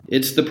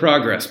It's the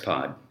Progress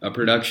Pod, a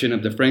production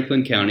of the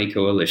Franklin County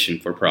Coalition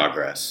for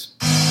Progress.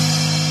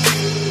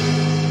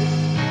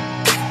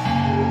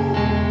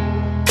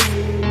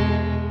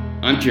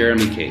 I'm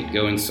Jeremy Cade,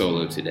 going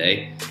solo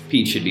today.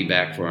 Pete should be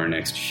back for our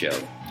next show.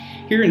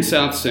 Here in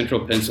South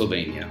Central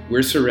Pennsylvania,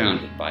 we're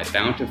surrounded by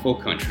bountiful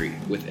country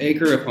with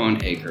acre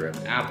upon acre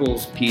of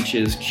apples,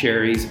 peaches,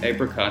 cherries,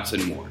 apricots,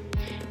 and more.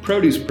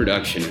 Produce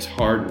production is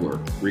hard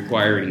work,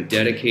 requiring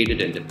dedicated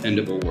and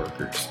dependable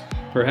workers.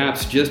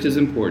 Perhaps just as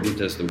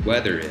important as the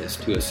weather is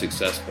to a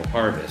successful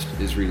harvest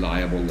is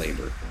reliable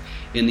labor.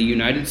 In the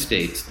United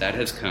States, that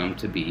has come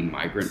to be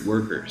migrant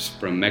workers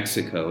from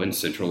Mexico and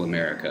Central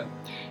America.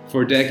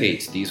 For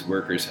decades, these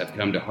workers have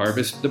come to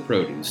harvest the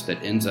produce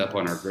that ends up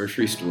on our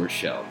grocery store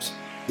shelves,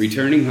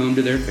 returning home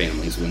to their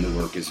families when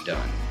the work is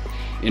done.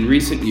 In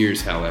recent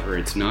years, however,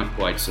 it's not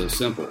quite so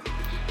simple.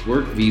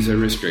 Work visa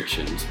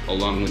restrictions,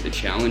 along with the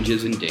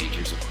challenges and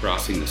dangers of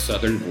crossing the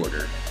southern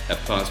border, have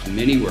caused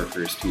many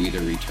workers to either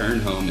return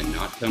home and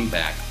not come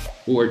back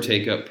or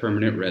take up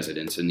permanent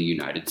residence in the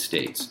United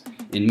States,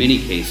 in many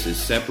cases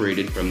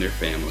separated from their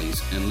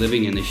families and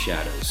living in the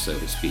shadows, so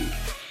to speak.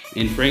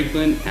 In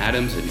Franklin,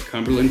 Adams, and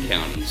Cumberland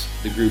counties,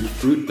 the group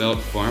Fruit Belt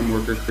Farm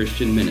Worker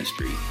Christian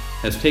Ministry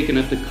has taken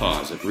up the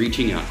cause of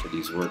reaching out to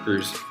these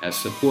workers as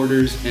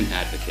supporters and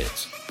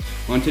advocates.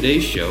 On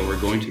today's show,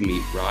 we're going to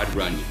meet Rod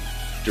Runyon,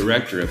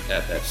 Director of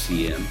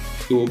FFCM,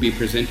 who will be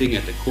presenting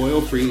at the Coyle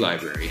Free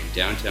Library in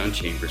downtown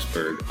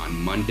Chambersburg on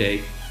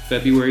Monday,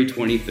 February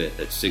 25th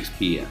at 6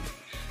 p.m.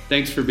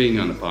 Thanks for being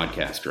on the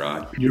podcast,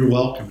 Rod. You're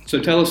welcome. So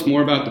tell us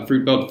more about the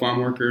Fruit Belt Farm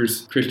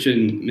Workers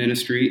Christian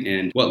Ministry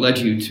and what led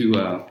you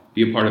to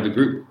be a part of the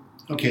group.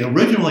 Okay,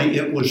 originally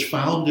it was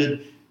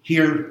founded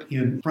here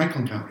in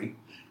Franklin County,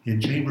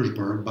 in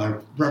Chambersburg, by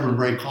Reverend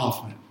Ray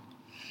Kaufman.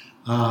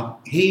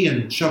 He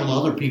and several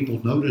other people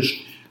noticed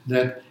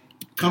that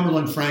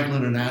Cumberland,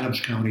 Franklin, and Adams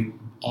County,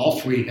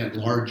 all three had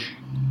large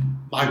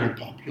migrant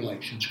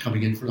populations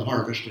coming in for the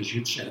harvest, as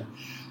you'd said.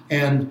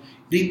 And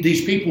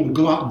these people would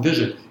go out and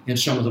visit in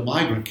some of the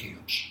migrant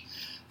camps.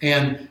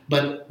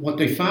 But what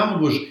they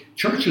found was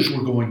churches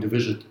were going to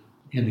visit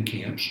in the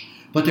camps,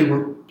 but there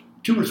were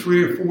 2 or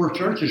 3 or 4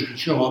 churches could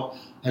show up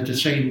at the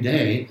same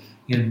day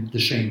in the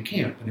same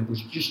camp. And it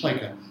was just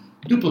like a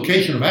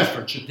duplication of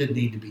efforts that didn't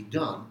need to be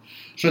done.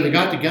 So they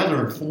got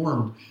together and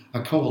formed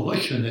a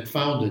coalition that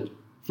founded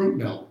Fruit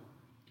Belt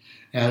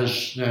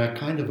as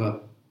kind of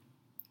a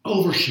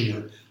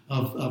overseer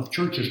of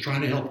churches,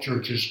 trying to help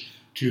churches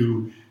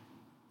to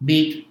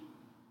meet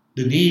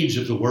the needs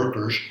of the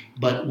workers,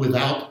 but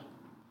without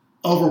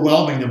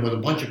overwhelming them with a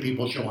bunch of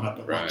people showing up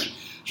at once. Right.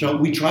 So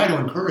we try to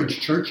encourage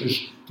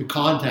churches to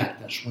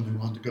contact us when they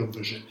want to go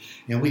visit.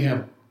 And we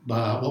have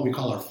what we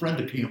call our Friend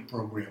to Camp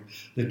program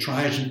that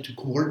tries to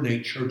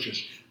coordinate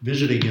churches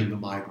visiting in the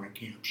migrant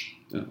camps.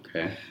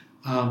 Okay.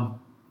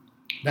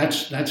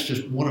 That's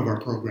just one of our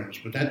programs,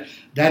 but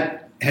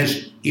that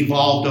has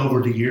evolved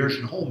over the years,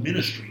 and the whole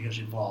ministry has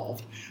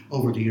evolved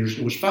over the years.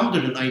 It was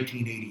founded in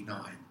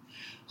 1989.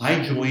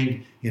 I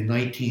joined in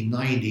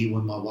 1990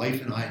 when my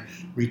wife and I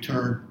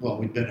returned. Well,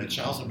 we'd been in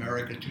South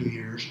America 2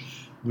 years.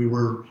 We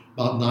were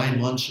about 9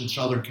 months in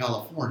Southern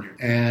California,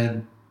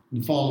 and in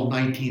the fall of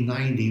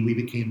 1990, we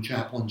became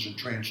chaplains and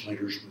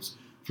translators with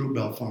Fruit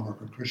Belt Farm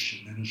Worker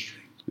Christian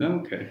Ministry.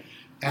 Okay.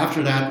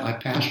 After that, I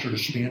pastored a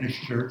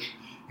Spanish church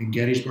in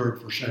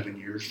Gettysburg for 7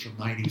 years, from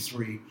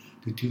 93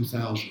 to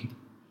 2000.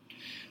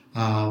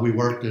 We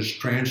worked as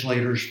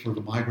translators for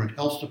the Migrant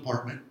Health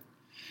Department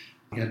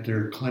at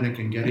their clinic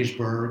in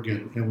Gettysburg,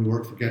 and we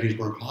worked for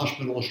Gettysburg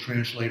Hospital as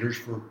translators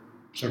for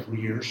several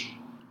years,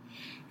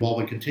 while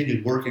we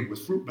continued working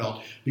with Fruit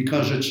Belt,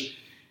 because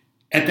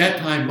at that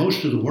time,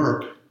 most of the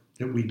work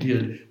that we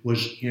did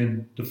was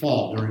in the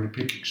fall during the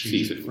picking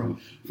season.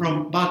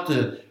 From about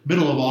the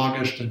middle of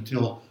August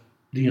until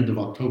the end of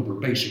October,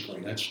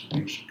 basically. That's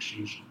the basic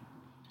season.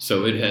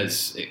 So it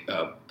has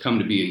come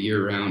to be a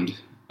year-round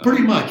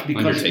pretty much,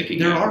 because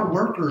there are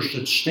workers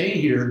that stay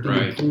here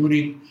doing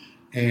pruning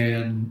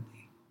and,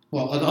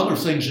 other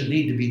things that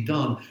need to be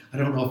done. I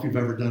don't know if you've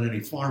ever done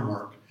any farm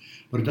work,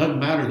 but it doesn't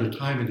matter the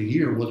time of the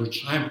year, whether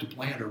it's time to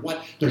plant or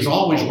what. There's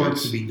always work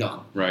to be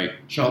done. Right.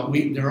 So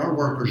there are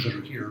workers that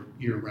are here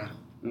year-round.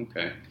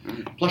 Okay.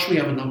 Plus, we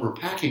have a number of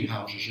packing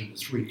houses in the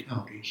 3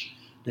 counties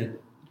that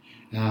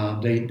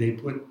they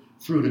put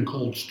fruit in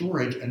cold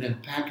storage and then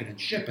pack it and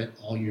ship it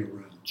all year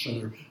round. So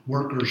there are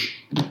workers,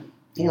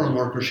 foreign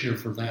workers here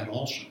for that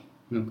also.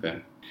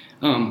 Okay.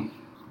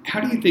 How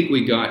do you think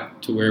we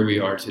got to where we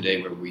are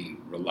today, where we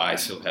rely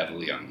so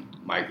heavily on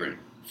migrant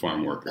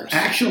farm workers?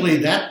 Actually,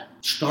 that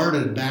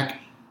started back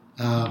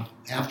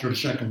after the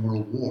Second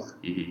World War.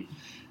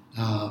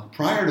 Mm-hmm.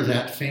 Prior to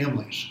that,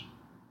 families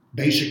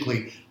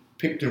basically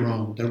picked their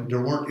own.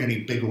 There weren't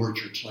any big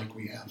orchards like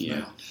we have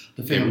now.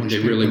 The families they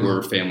really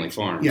were family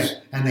farms. Yeah,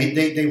 and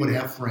they would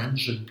have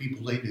friends and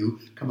people they knew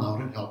come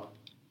out and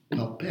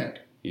help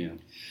pick. Yeah.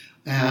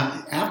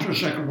 After the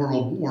Second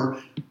World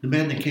War, the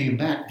men that came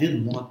back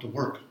didn't want to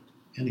work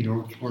in the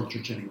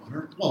orchards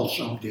anymore. Well,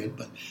 some did,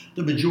 but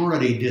the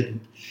majority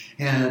didn't.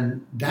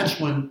 And that's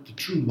when the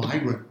true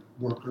migrant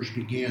workers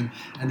began,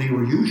 and they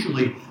were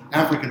usually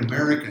African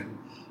American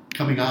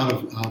coming out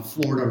of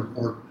Florida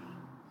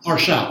or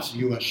South, the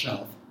U.S.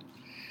 South.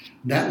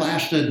 That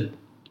lasted,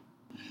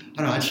 I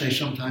don't know, I'd say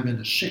sometime in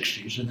the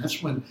 60s, and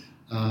that's when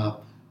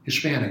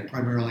Hispanic,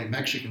 primarily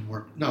Mexican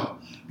work. No,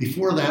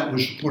 before that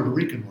was Puerto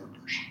Rican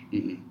workers,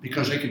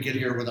 because they could get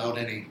here without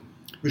any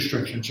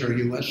restrictions. They're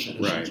U.S.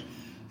 citizens.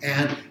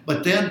 Right.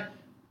 But then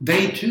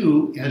they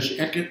too, as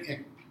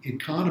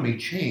economy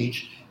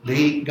changed,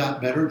 they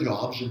got better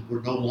jobs and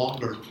were no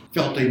longer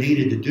felt they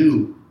needed to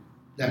do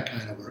that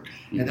kind of work.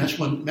 And that's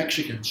when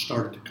Mexicans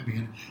started to come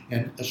in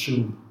and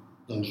assume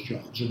those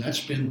jobs. And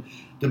that's been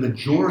the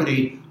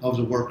majority of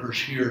the workers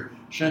here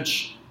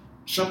since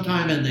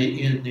sometime in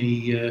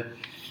the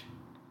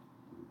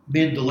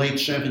mid to late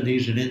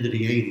 70s and into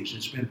the 80s.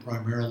 It's been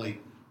primarily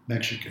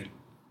Mexican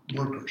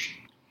workers.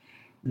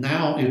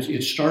 Now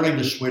it's starting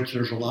to switch.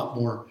 There's a lot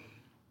more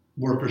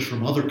workers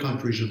from other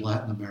countries in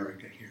Latin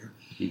America here.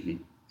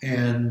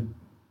 And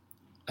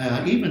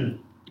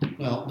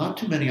not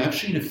too many. I've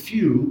seen a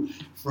few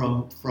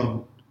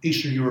from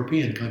Eastern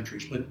European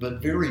countries, but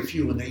very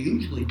few, and they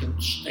usually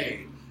don't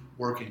stay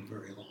working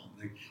very long.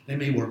 They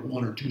may work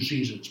 1 or 2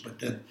 seasons, but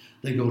then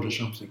they go to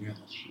something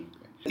else.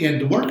 Okay.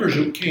 And the workers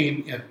who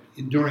came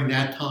during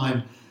that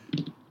time,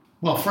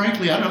 well,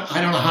 frankly, I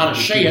don't know how to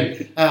say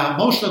it.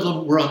 Most of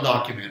them were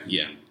undocumented.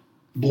 Yeah.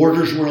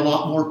 Borders were a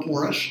lot more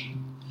porous.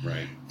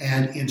 Right.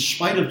 And in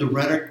spite of the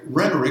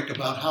rhetoric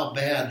about how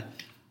bad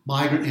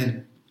migrant,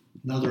 and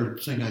another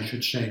thing I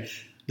should say,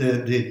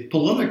 the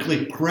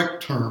politically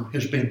correct term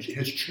has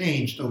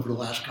changed over the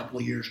last couple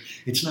of years.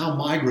 It's now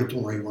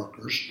migratory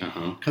workers,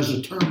 because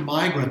the term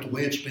migrant, the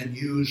way it's been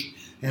used,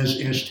 has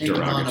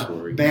taken on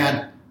a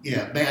bad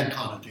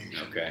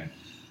connotation. Okay.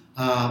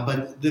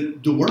 But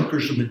the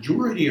workers, the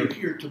majority are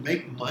here to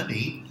make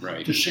money,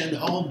 right, to send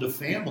home to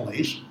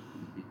families,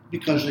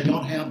 because they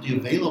don't have the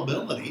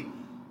availability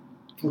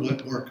for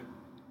that work.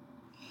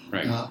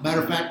 Right.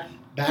 Matter of fact,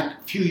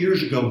 back a few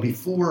years ago,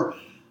 before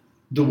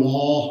the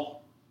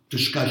wall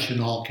discussion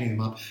all came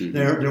up,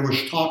 there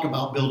was talk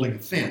about building a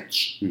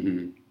fence.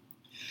 And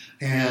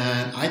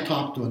I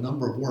talked to a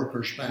number of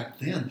workers back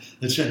then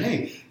that said,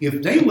 hey,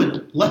 if they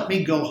would let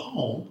me go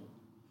home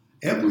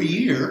every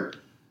year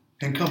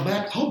and come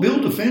back, I'll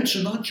build a fence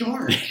and not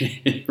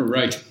charge.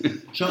 Right.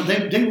 So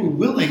they were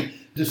willing.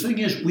 The thing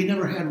is, we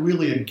never had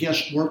really a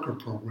guest worker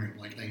program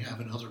like they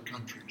have in other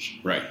countries.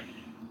 Right.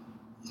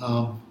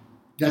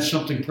 That's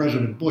something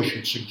President Bush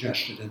had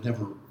suggested and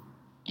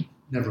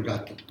never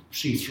got to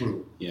see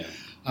through. Yeah.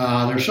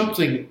 There's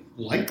something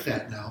like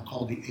that now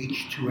called the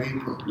H-2A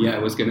program. Yeah, I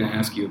was going to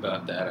ask you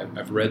about that.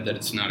 I've read that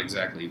it's not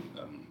exactly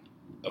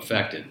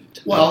effective.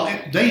 Well,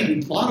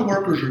 a lot of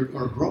workers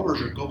or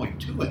growers are going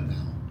to it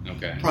now.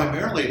 Okay.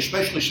 Primarily,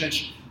 especially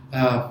since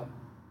the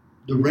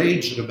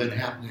raids that have been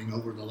happening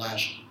over the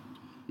last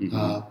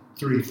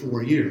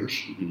 3-4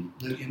 years,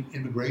 the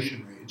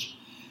immigration raids.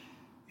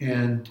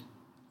 And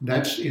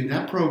that's in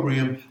that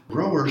program,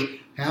 growers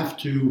have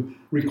to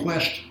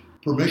request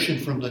permission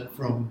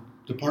from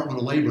Department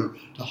of Labor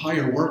to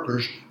hire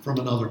workers from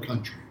another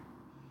country.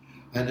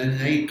 And then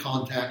they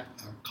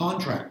contact a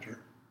contractor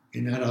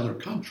in that other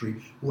country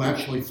who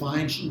actually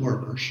finds the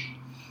workers.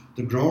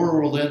 The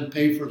grower will then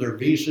pay for their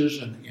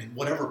visas and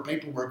whatever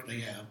paperwork they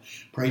have,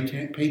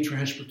 pay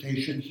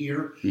transportation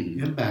here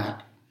and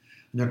back.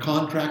 And they're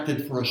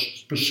contracted for a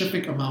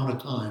specific amount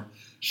of time.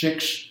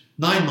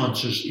 9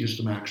 months is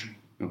the maximum.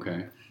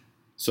 Okay.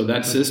 So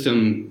that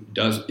system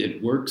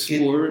works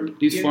for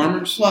these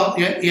farmers? Well,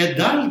 it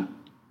does.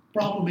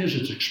 Problem is,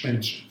 it's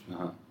expensive.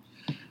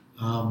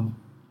 My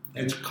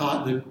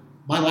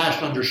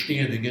last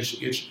understanding is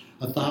it's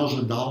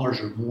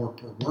 $1,000 or more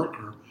per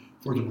worker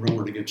for the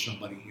grower to get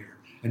somebody here,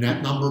 and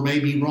that number may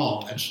be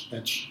wrong.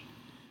 That's.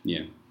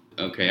 Yeah.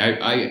 Okay.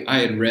 I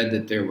had read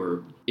that there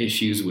were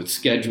issues with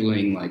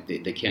scheduling, like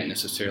they can't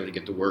necessarily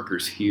get the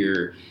workers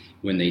here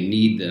when they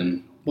need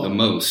them the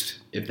most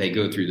if they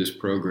go through this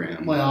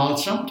program. Well,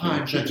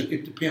 sometimes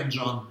it depends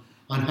on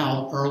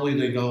how early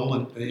they go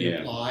and they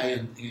apply,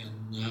 and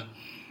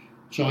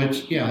so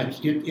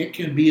it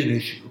can be an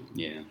issue.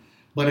 Yeah.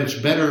 But it's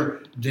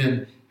better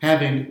than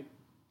having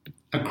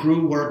a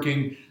crew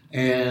working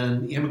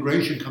and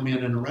immigration come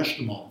in and arrest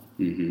them all.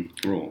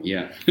 Rule,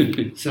 yeah.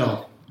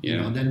 So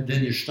then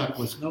you're stuck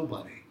with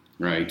nobody.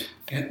 Right.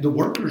 And the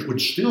workers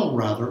would still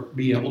rather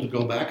be able to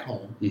go back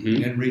home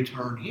and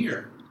return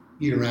here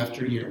year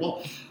after year.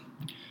 Well,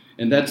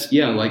 and that's,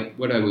 like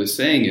what I was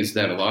saying is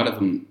that a lot of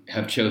them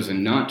have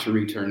chosen not to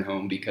return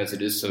home because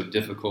it is so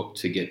difficult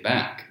to get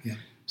back. Yeah.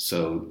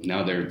 So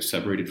now they're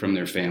separated from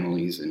their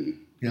families. And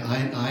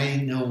I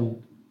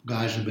know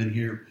guys have been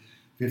here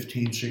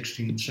 15,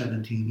 16,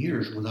 17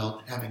 years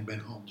without having been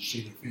home to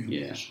see their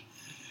families.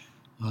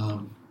 Yeah.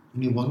 I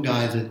knew one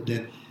guy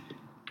that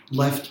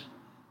left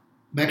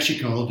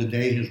Mexico the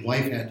day his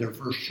wife had their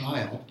first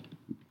child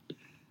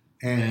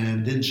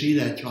and didn't see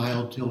that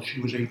child till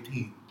she was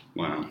 18.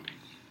 Wow.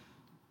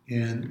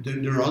 And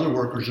there are other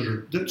workers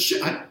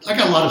I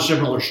got a lot of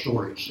similar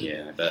stories.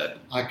 Yeah, I bet.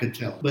 I could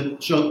tell.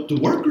 But so the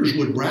workers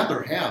would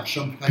rather have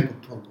some type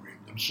of program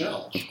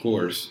themselves. Of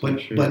course. But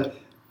sure. but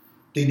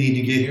they need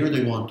to get here.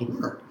 They want to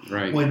work.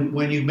 Right.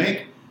 When you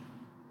make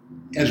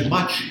as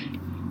much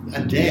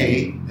a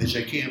day as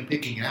they can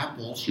picking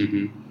apples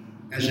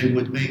as they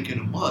would make in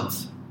a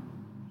month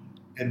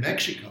in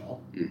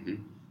Mexico,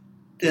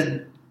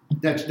 then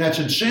that's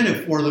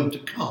incentive for them to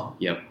come.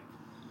 Yep.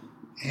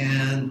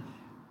 And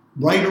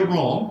right or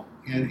wrong,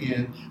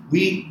 and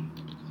we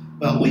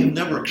have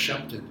never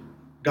accepted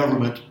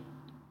government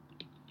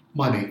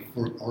money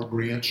or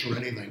grants or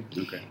anything,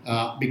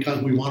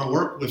 because we want to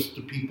work with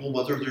the people,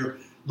 whether they're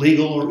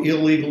legal or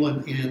illegal,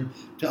 and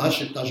to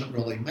us it doesn't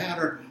really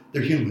matter.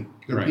 They're human.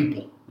 They're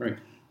people. Right.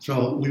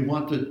 So we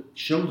want to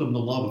show them the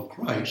love of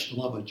Christ, the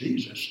love of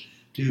Jesus,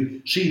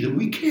 to see that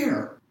we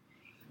care.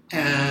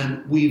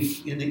 And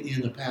we've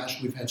in the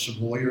past we've had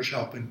some lawyers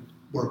helping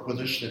work with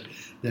us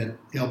that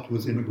helped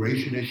with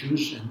immigration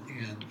issues,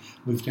 and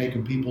we've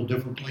taken people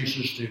different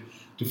places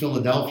to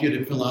Philadelphia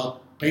to fill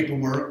out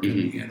paperwork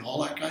and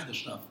all that kind of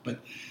stuff.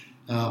 But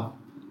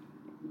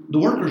the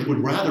workers would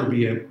rather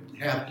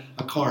have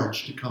a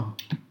cards to come.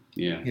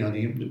 Yeah.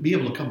 To be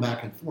able to come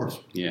back and forth.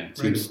 Yeah. It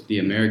seems the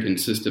American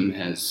system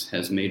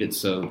has made it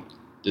so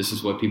this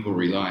is what people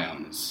rely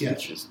on. It's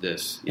just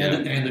this. Yeah.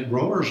 And the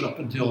growers up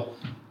until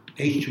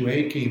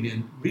H2A came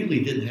in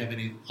really didn't have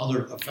any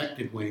other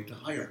effective way to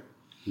hire.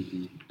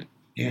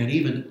 And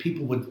even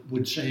people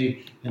would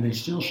say, and they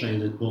still say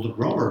that, well, the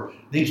grower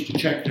needs to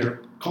check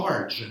their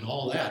cards and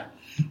all that.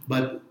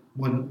 But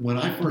when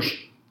I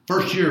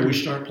first year we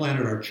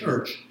planted our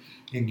church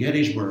in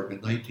Gettysburg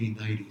in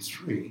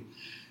 1993,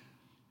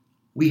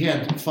 we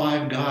had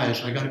 5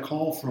 guys. I got a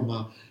call from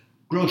a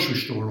grocery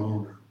store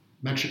owner,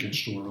 Mexican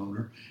store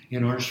owner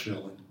in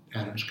Artsville in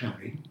Adams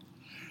County,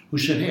 who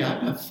said, hey,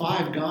 I've got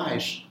 5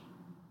 guys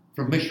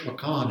from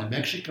Michoacan in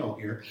Mexico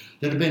here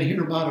that have been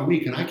here about a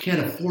week, and I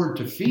can't afford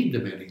to feed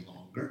them any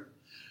longer.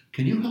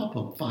 Can you help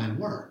them find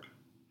work?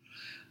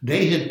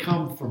 They had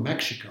come from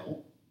Mexico.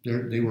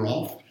 They were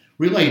all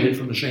related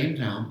from the same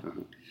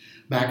town,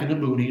 back in the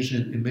boonies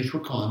in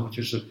Michoacan, which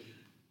is a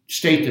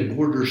state that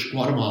borders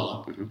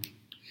Guatemala.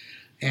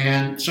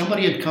 And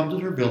somebody had come to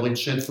their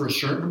village, said for a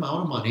certain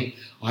amount of money,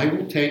 I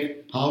will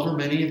take however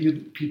many of you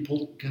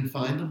people can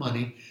find the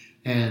money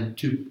and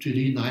to the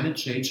United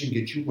States and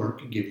get you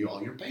work and give you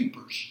all your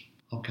papers.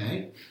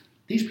 Okay?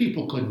 These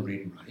people couldn't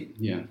read and write.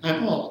 Yeah.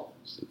 Well,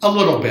 a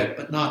little bit,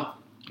 but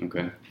not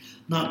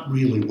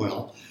really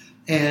well.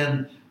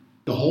 And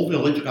the whole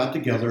village got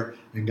together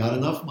and got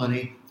enough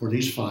money for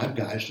these 5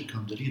 guys to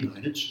come to the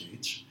United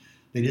States.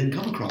 They didn't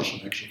come across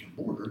the Mexican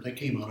border. They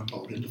came on a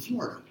boat into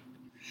Florida.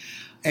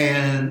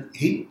 And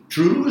he,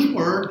 true to his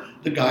word,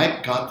 the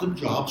guy got them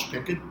jobs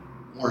picking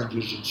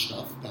oranges and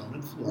stuff down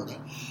in Florida.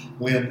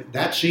 When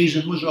that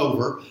season was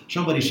over,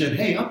 somebody said,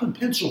 hey, up in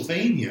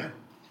Pennsylvania,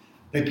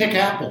 they pick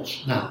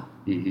apples now.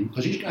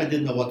 Because these guys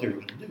didn't know what they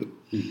were going to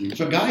do.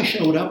 So a guy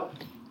showed up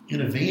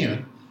in a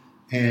van,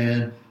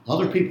 and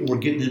other people were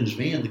getting in his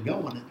van to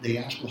go, and they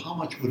asked, well, how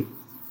much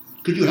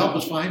could you help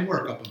us find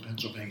work up in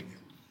Pennsylvania?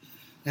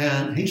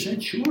 And he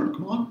said, sure,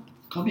 come on,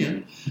 come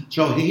in.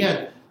 So he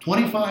had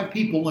 25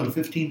 people in a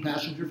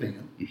 15-passenger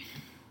van,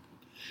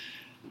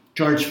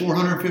 charged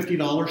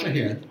 $450 a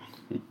head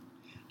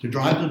to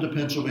drive them to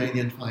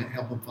Pennsylvania and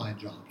help them find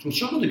jobs. So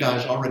some of the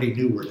guys already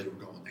knew where they were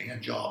going. They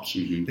had jobs.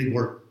 They'd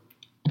worked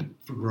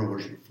for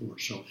growers before.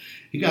 So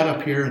he got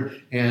up here,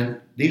 and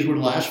these were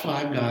the last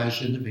 5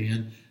 guys in the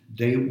van.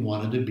 They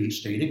wanted to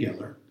stay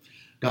together.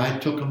 Guy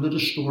took them to the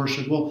store,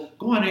 said, well,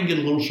 go on and get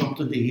a little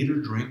something to eat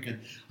or drink, and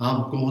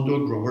I'm going to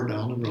a grower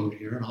down the road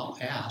here, and I'll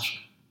ask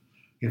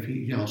if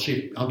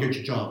see, I'll get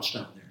you jobs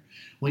down there.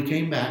 When he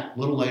came back a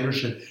little later,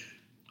 said,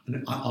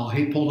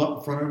 he pulled up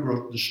in front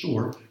of the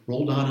store,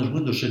 rolled down his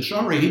window, said,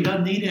 sorry, he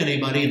doesn't need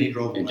anybody, and he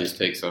drove away. And just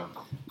takes off.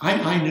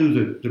 I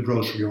knew the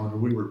grocery owner.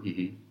 We were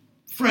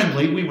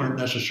friendly. We weren't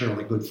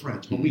necessarily good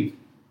friends, but we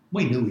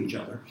knew each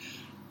other.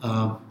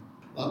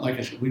 Like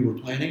I said, we were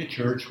planning a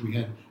church. We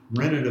had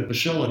rented a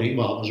facility.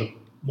 Well, it was a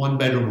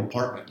 1-bedroom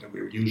apartment that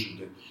we were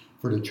using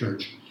for the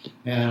church.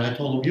 And I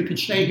told them, you can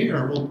stay here,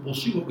 and we'll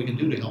see what we can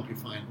do to help you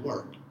find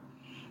work.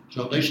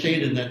 So they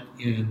stayed in that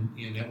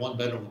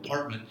 1-bedroom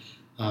apartment,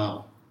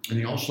 and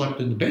they all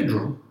slept in the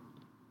bedroom.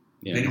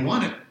 Yeah. They didn't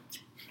want it,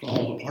 the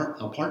whole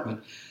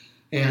apartment.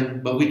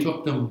 But we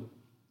took them,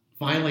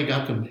 finally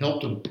helped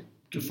them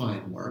to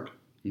find work.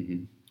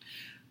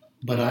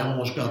 But I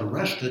almost got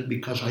arrested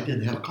because I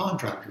didn't have a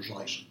contractor's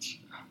license.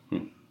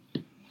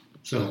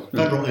 So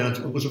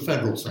it was a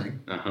federal thing.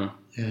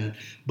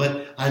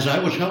 But as I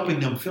was helping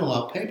them fill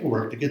out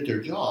paperwork to get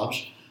their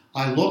jobs,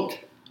 I looked,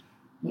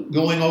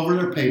 going over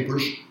their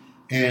papers,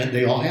 and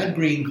they all had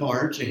green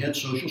cards. They had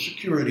Social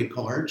Security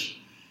cards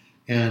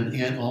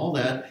and all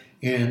that.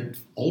 And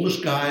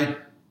oldest guy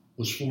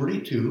was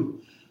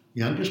 42.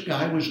 Youngest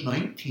guy was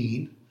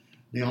 19.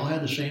 They all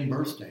had the same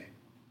birthday.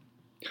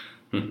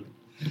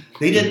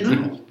 They didn't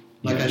know.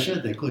 Like I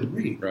said, they couldn't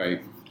read.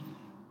 Right.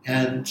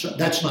 And so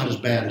that's not as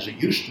bad as it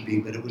used to be,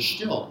 but it was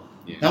still,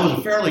 Yeah. that was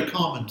a fairly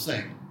common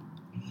thing.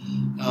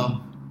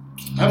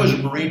 I was a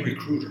Marine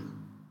recruiter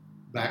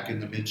back in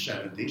the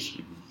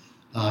mid-'70s.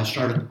 I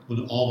started with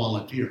all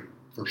volunteer,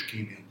 first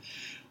came in.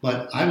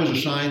 But I was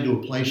assigned to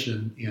a place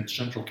in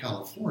Central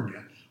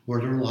California where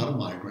there were a lot of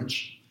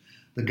migrants.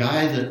 The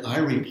guy that I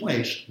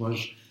replaced was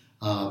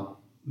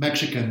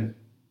Mexican,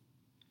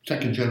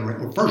 second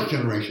generation, or first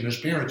generation. His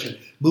parents had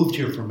moved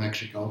here from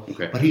Mexico,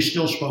 Okay. but he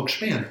still spoke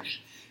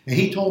Spanish. And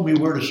he told me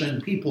where to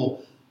send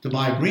people to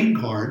buy green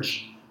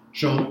cards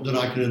so that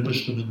I could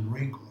enlist them in the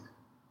Marine Corps.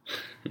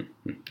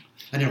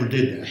 I never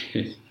did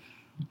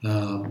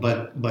that.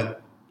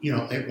 But you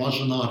know, it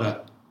was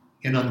not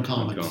an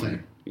uncommon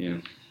thing. Yeah.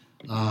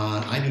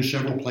 I knew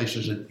several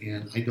places,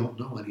 and I don't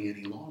know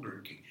any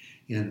longer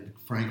in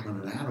Franklin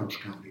and Adams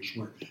counties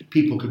where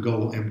people could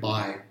go and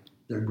buy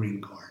their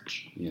green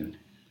cards. Yeah.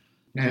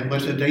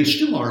 But they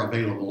still are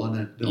available,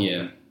 and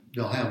Yeah.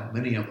 they'll have,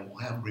 many of them will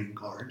have green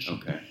cards,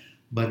 Okay.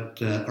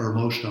 but or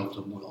most of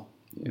them will.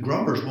 Yeah.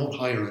 Growers won't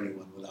hire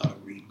anyone without a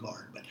green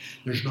card, but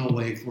there's no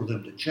way for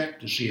them to check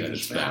to see if That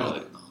it's it's valid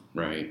valid. or not.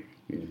 Right.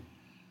 Yeah.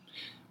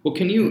 Well,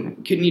 can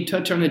you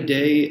touch on a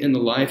day in the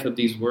life of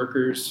these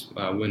workers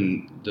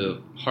when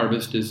the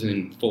harvest is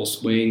in full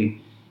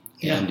swing,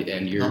 and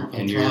you're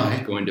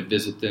try. going to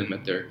visit them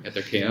at their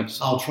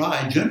camps? I'll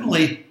try.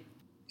 Generally,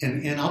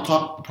 and I'll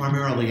talk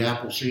primarily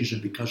apple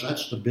season because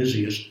that's the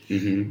busiest.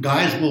 Mm-hmm.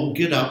 Guys will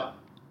get up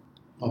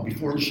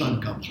before the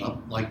sun comes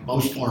up, like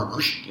most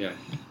farmers. Yeah.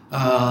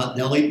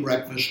 They'll eat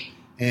breakfast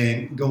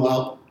and go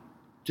out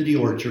to the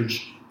orchards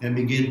and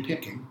begin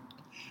picking.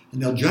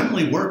 And they'll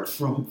generally work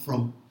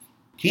from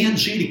can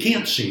see to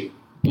can't see.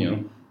 Yeah.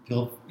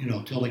 Till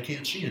they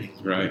can't see any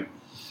longer. Right.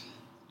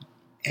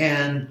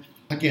 And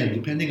again,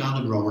 depending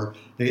on the grower,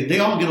 they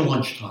all get a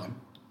lunchtime.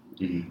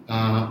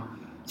 Mm-hmm.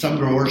 Some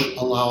growers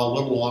allow a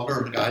little longer,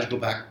 and the guys go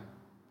back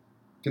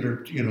to their,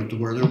 to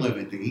where they're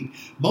living to eat.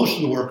 Most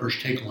of the workers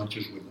take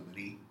lunches with them and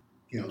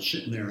eat,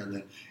 sitting there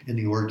in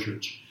the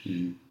orchards.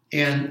 Mm-hmm.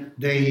 And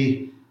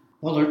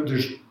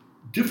there's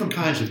different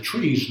kinds of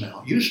trees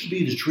now. It used to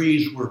be the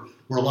trees were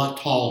a lot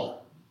taller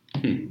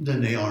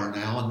than they are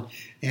now,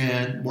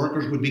 and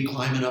workers would be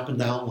climbing up and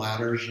down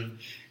ladders and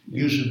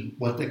using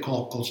what they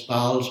call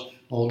costals.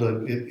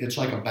 It's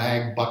like a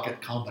bag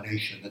bucket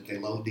combination that they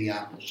load the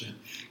apples in.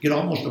 Get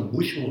almost a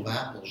bushel of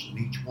apples in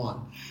each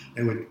one.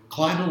 They would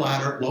climb the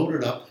ladder, load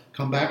it up,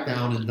 come back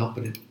down and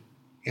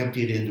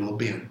empty it into a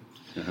bin.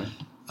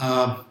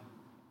 Uh-huh.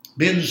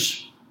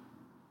 Bins,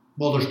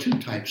 well, there's two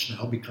types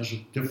now because of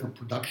different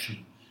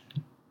production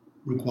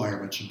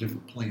requirements of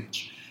different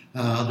plants.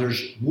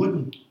 There's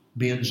wooden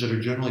bins that are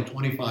generally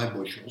 25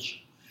 bushels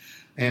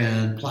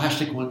and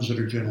plastic ones that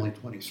are generally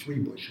 23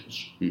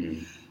 bushels.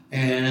 Mm-hmm.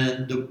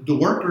 And the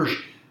workers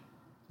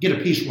get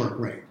a piecework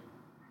rate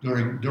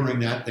during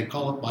that. They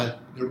call it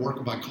they're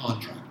working by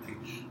contract.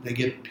 They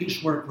get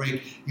piecework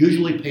rate,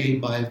 usually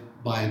paid by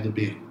the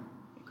bin,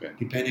 Okay.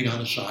 depending on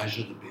the size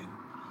of the bin.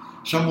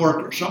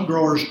 Some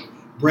growers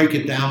break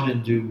it down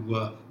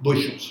into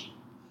bushels.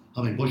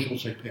 How many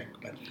bushels they pick,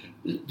 but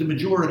the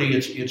majority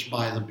it's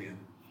by the bin.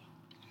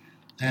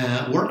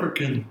 Worker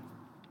can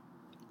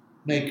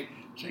make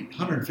say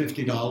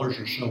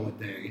 $150 or so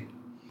a day.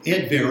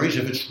 It varies.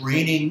 If it's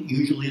raining,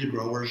 usually the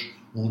growers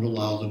won't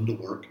allow them to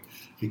work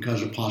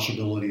because of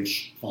possibility of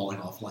falling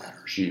off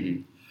ladders.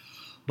 Mm-hmm.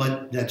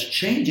 But that's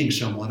changing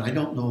somewhat. I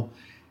don't know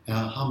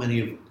how many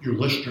of your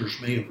listeners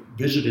may have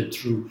visited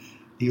through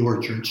the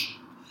orchards,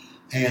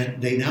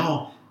 and they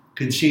now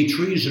can see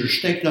trees that are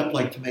staked up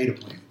like tomato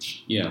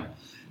plants. Yeah.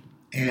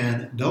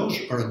 And those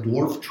are a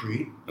dwarf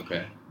tree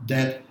Okay.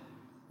 that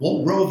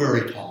won't grow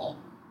very tall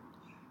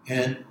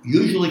and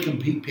usually can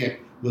be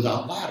picked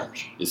without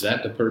ladders. Is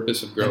that the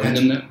purpose of And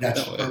growing them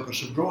that's that the way?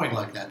 purpose of growing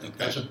like that.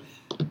 Okay.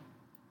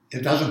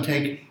 It doesn't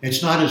take,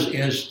 it's not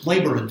as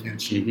labor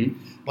intensive,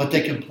 Mm-hmm. but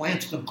they can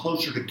plant them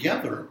closer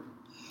together.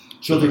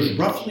 So there's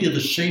roughly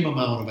the same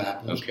amount of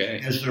apples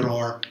Okay. as there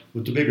are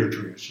with the bigger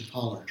trees, the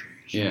taller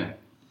trees. Yeah.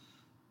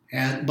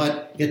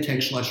 But it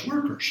takes less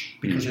workers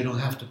because they don't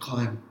have to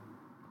climb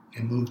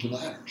and move the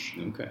ladders.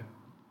 Okay.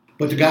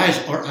 But the guys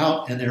are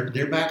out and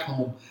they're back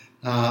home.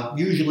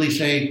 Usually,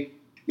 say,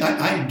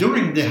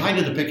 during the height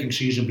of the picking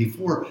season,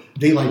 before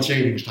daylight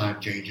savings time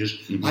changes,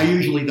 Mm-hmm. I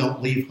usually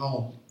don't leave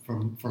home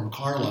from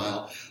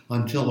Carlisle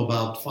until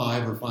about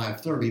 5 or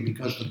 5:30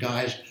 because the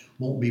guys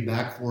won't be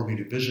back for me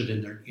to visit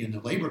in the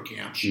labor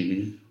camps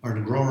Mm-hmm. or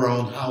the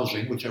grower-owned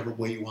housing, whichever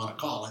way you want to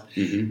call it,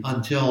 Mm-hmm.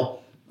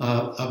 until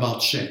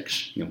about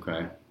 6.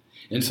 Okay.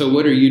 And so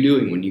what are you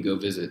doing when you go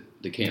visit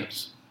the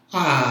camps?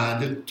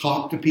 To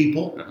talk to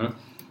people.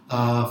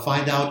 Uh-huh.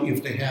 Find out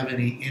if they have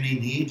any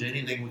needs,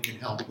 anything we can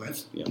help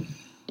with. Yeah.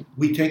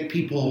 We take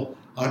people,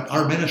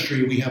 our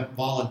ministry, we have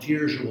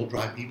volunteers who will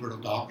drive people to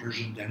doctors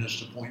and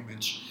dentist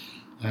appointments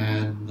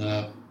and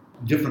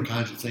different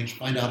kinds of things.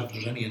 Find out if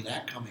there's any of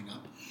that coming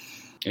up.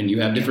 And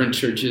you have different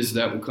churches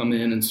that will come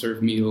in and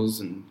serve meals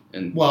and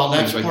Well,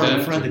 that's things like part that?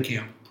 of the Friend of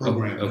Camp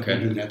program. Oh, okay.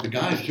 That we do that. The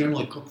guys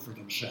generally cook for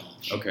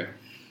themselves. Okay.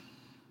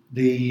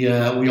 We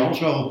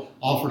also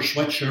offer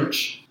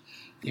sweatshirts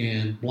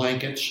and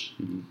blankets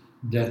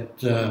that,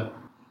 the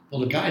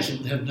guys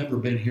that have never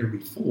been here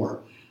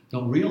before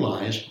don't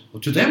realize,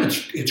 well, to them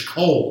it's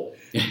cold,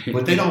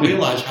 but they don't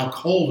realize how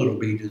cold it'll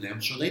be to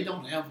them, so they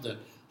don't have the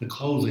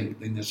clothing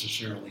they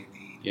necessarily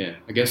need. Yeah,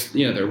 I guess,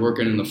 they're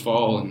working in the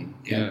fall, and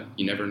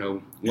you never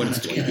know what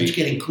it's going to be. It's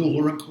getting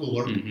cooler and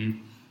cooler.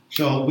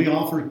 So we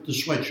offer the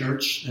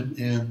sweatshirts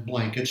and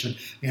blankets,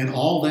 and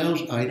all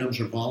those items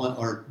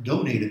are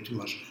donated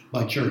to us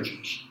by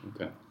churches.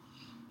 Okay.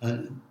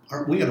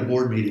 We had a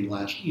board meeting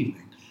last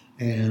evening,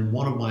 and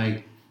one of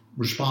my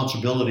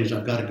responsibilities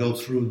I've got to go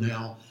through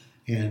now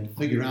and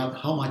figure out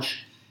how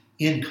much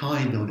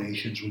in-kind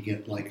donations we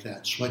get like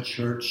that,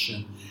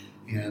 sweatshirts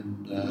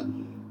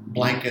and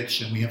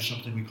blankets, and we have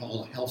something we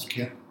call a health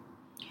kit,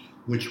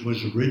 which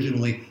was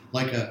originally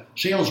like a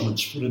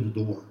salesman's foot in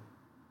the door.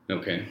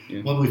 Okay.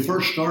 Yeah. When we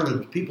first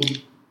started, people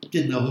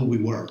didn't know who we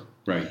were.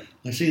 Right.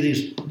 I see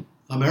these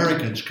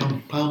Americans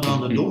come pound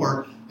on the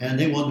door, and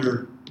they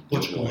wonder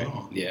what's going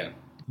on. Yeah.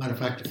 Matter of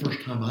fact, the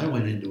first time I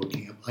went into a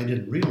camp, I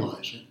didn't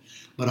realize it,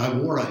 but I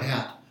wore a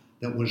hat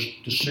that was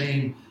the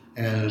same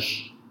as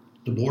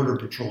the Border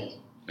Patrol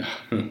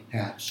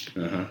hats.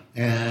 Uh-huh.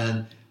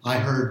 And I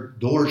heard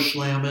doors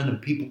slamming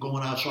and people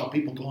going out, saw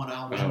people going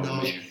out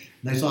windows, and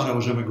they thought I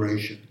was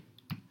immigration.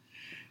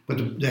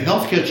 But the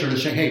health kits are to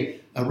say, hey,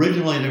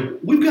 originally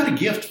we've got a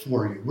gift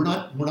for you. We're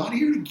not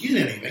here to get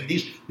anything.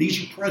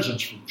 These are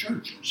presents from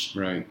churches.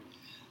 Right.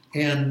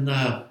 And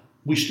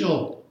we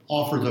still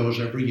offer those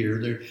every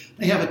year.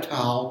 They have a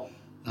towel,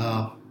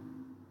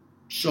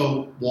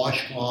 soap,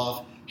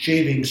 washcloth,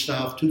 shaving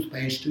stuff,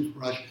 toothpaste,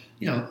 toothbrush,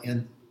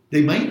 and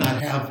they might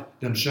not have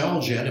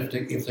themselves yet.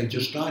 If they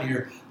just got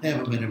here, they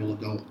haven't been able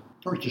to go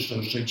purchase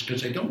those things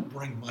because they don't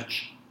bring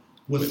much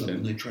with them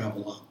when they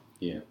travel up.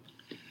 Yeah.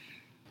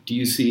 Do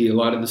you see a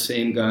lot of the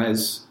same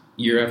guys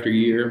year after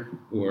year,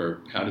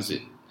 or how does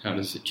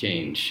it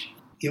change?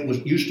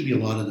 It used to be a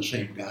lot of the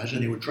same guys,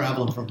 and they were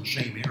traveling from the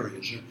same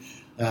areas.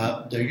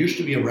 There used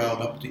to be a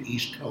route up the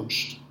East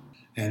Coast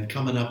and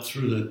coming up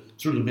through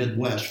the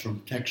Midwest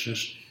from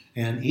Texas,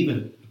 and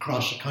even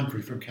across the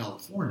country from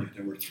California.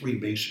 There were 3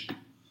 basic.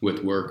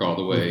 With work all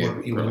the way.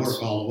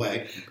 Work all the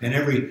way. And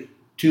every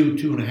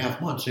 2.5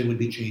 months, they would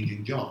be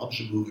changing jobs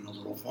and moving a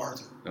little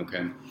farther.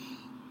 Okay.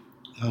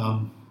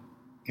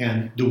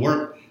 And the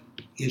work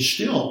is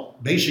still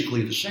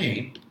basically the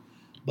same,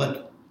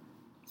 but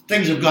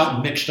things have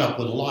gotten mixed up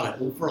for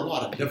a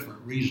lot of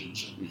different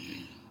reasons.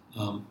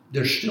 And,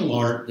 there still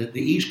are,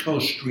 the East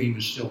Coast stream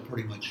is still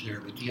pretty much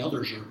there, but the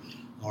others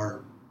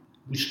are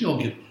we still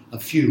get a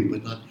few,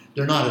 but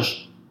they're not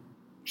as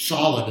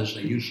solid as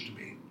they used to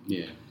be.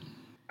 Yeah.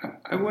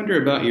 I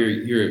wonder about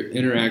your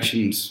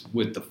interactions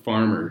with the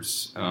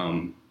farmers.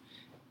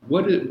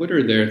 What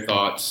are their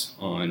thoughts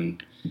on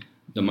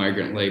the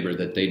migrant labor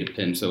that they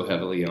depend so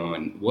heavily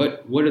on?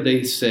 What do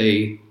they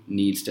say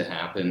needs to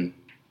happen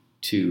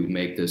to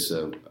make this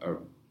a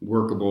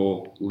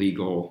workable,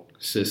 legal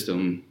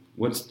system?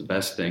 What's the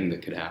best thing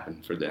that could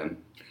happen for them?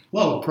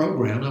 Well, a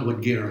program that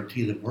would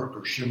guarantee them work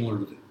are similar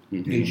to the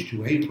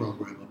H-2A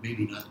program, but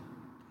maybe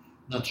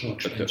not so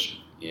expensive.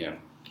 Yeah.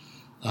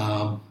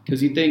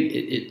 Because you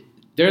think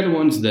they're the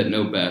ones that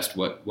know best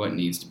what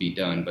needs to be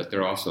done, but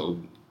they're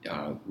also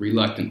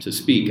reluctant to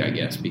speak, I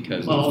guess,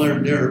 because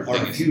there are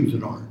a few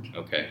that aren't.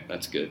 Okay,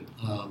 that's good.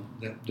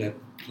 The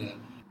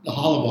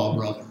Hollabaugh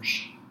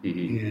brothers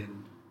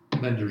in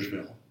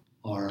Mendersville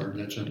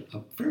that's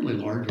a fairly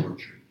large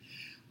orchard.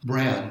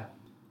 Brad,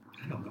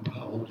 I don't remember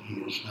how old he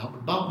is now, but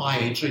about my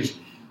age, so he's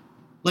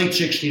late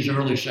 60s,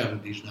 early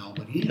 70s now,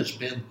 but he has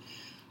been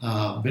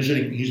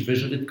he's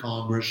visited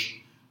Congress,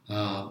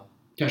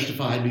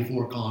 testified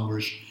before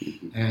Congress,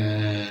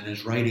 and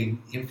is writing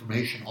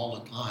information all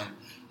the time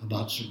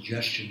about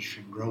suggestions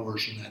from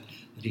growers and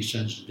that he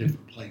sends to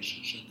different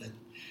places.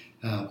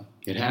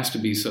 It has to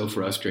be so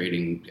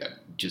frustrating.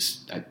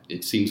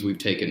 It seems we've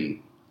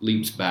taken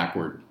leaps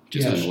backward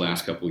in the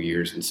last couple of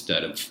years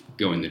instead of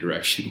going the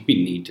direction we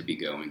need to be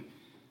going.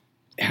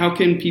 How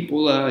can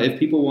people, if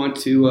people want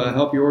to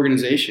help your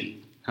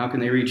organization, how can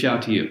they reach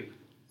out to you?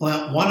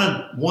 Well,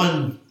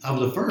 one of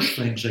the first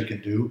things they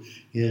can do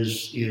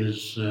is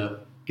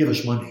give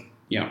us money.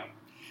 Yeah.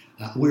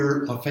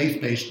 We're a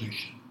faith-based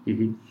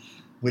mission,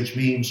 which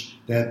means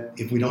that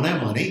if we don't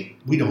have money,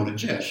 we don't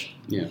exist.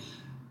 Yeah.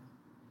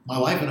 My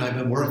wife and I have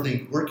been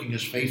working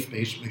as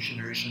faith-based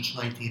missionaries since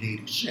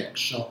 1986.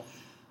 So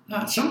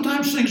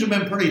sometimes things have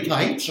been pretty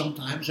tight.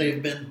 Sometimes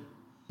they've been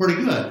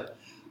pretty good.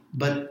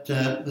 But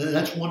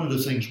that's one of the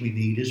things we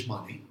need is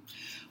money.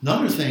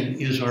 Another thing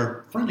is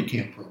our Friendly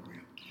Camp program.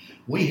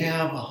 We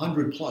have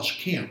 100 plus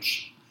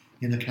camps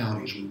in the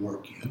counties we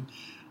work in.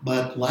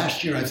 But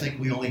last year, I think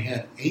we only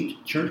had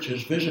 8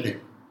 churches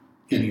visiting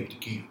any of the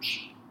camps.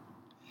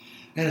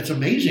 And it's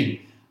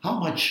amazing how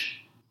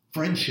much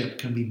friendship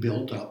can be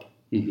built up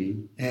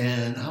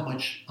and how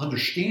much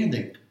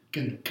understanding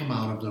can come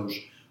out of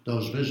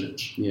those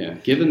visits. Yeah,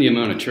 given the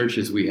amount of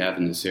churches we have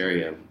in this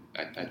area,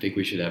 I think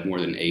we should have more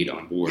than 8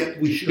 on board. Yeah,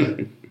 we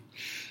should.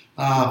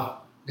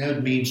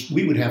 that means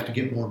we would have to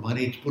get more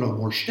money to put on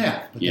more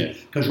staff.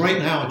 Because right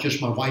now it's just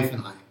my wife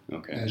and I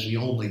as the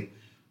only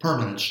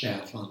permanent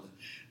staff on it.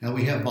 Now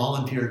we have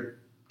volunteer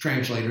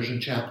translators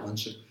and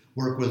chaplains that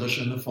work with us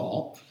in the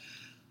fall.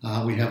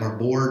 We have our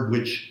board,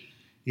 which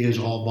is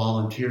all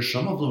volunteers.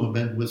 Some of them have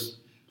been with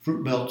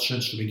Fruit Belt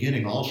since the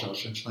beginning also,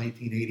 since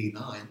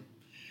 1989.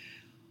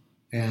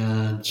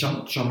 And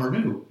some are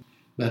new.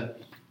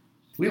 But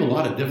we have a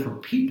lot of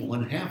different people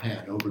and have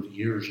had over the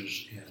years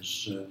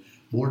as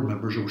board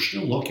members who are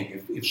still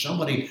looking. If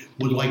somebody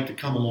would like to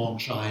come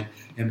alongside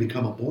and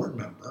become a board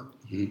member,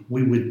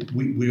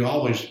 we're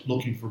always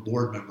looking for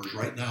board members.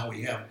 Right now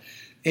we have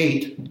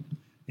 8,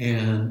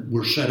 and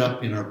we're set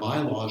up in our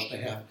bylaws to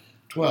have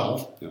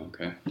 12.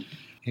 Okay.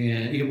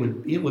 And it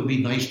would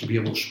be nice to be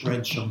able to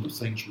spread some of the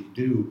things we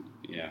do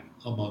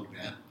among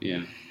that.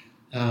 Yeah.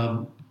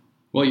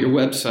 Well, your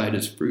website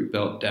is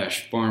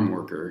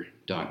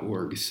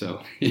fruitbelt-farmworker.org.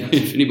 So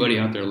if anybody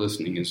out there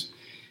listening is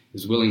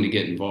willing to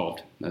get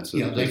involved,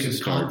 they can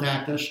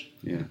contact us.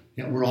 Yeah.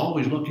 We're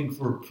always looking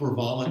for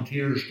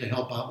volunteers to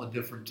help out with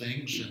different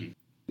things. And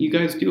you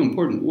guys do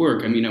important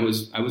work. I mean, I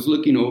was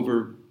looking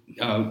over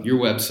your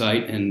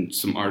website and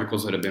some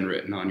articles that have been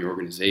written on your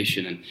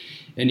organization,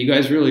 and you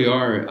guys really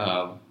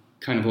are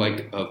kind of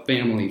like a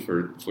family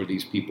for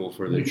these people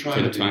for the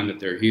time that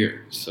they're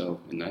here. So,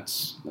 and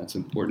that's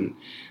important.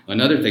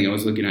 Another thing, I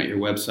was looking at your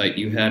website.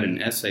 You had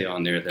an essay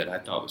on there that I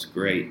thought was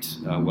great,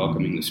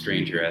 Welcoming the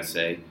Stranger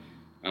essay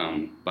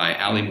by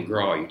Allie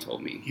McGraw. You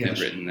told me you had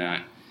written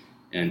that,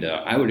 and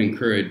I would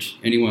encourage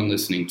anyone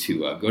listening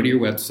to go to your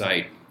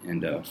website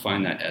and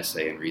find that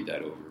essay and read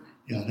that over.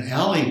 Yeah, and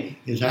Allie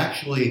is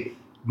actually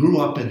grew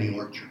up in the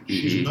orchard.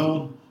 She's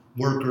known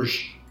workers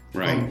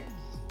from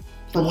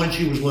when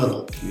she was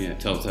little. Yeah,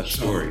 tells that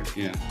story.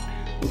 Yeah.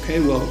 Okay,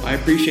 well, I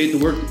appreciate the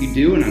work that you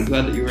do, and I'm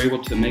glad that you were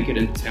able to make it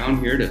into town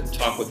here to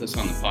talk with us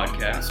on the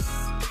podcast.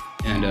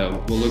 And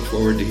we'll look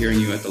forward to hearing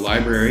you at the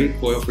library,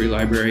 Coil Free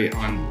Library,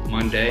 on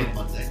Monday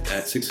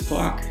at 6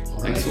 o'clock.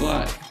 Thanks a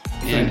lot.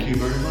 Thank you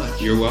very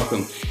much. You're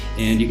welcome.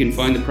 And you can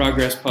find the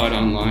Progress Pod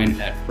online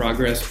at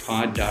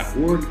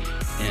progresspod.org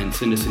and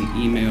send us an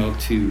email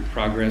to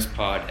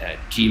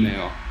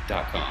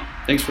progresspod@gmail.com.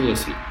 Thanks for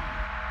listening.